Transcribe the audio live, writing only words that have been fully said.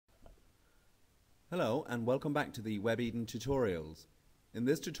Hello and welcome back to the WebEden tutorials. In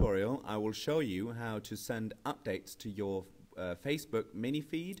this tutorial I will show you how to send updates to your Facebook mini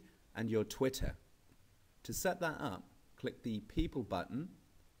feed and your Twitter. To set that up, click the People button,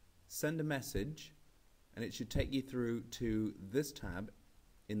 send a message, and it should take you through to this tab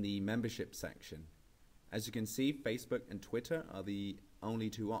in the membership section. As you can see, Facebook and Twitter are the only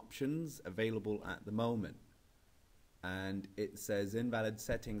two options available at the moment. And it says invalid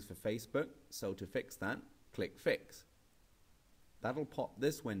settings for Facebook, so to fix that, click Fix. That'll pop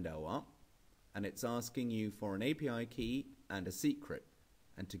this window up, and it's asking you for an API key and a secret.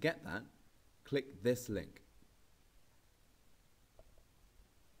 And to get that, click this link.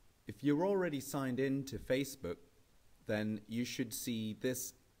 If you're already signed in to Facebook, then you should see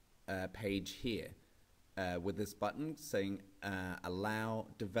this page here with this button saying Allow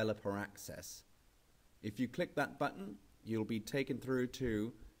Developer Access. If you click that button, you'll be taken through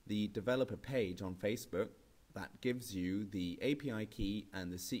to the developer page on Facebook that gives you the API key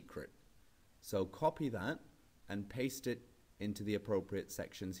and the secret. So copy that and paste it into the appropriate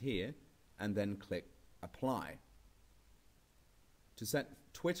sections here and then click Apply. To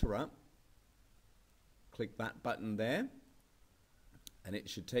set Twitter up, click that button there and it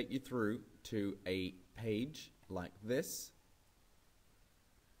should take you through to a page like this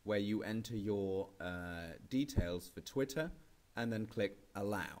where you enter your details for Twitter and then click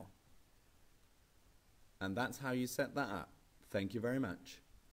Allow. And that's how you set that up. Thank you very much.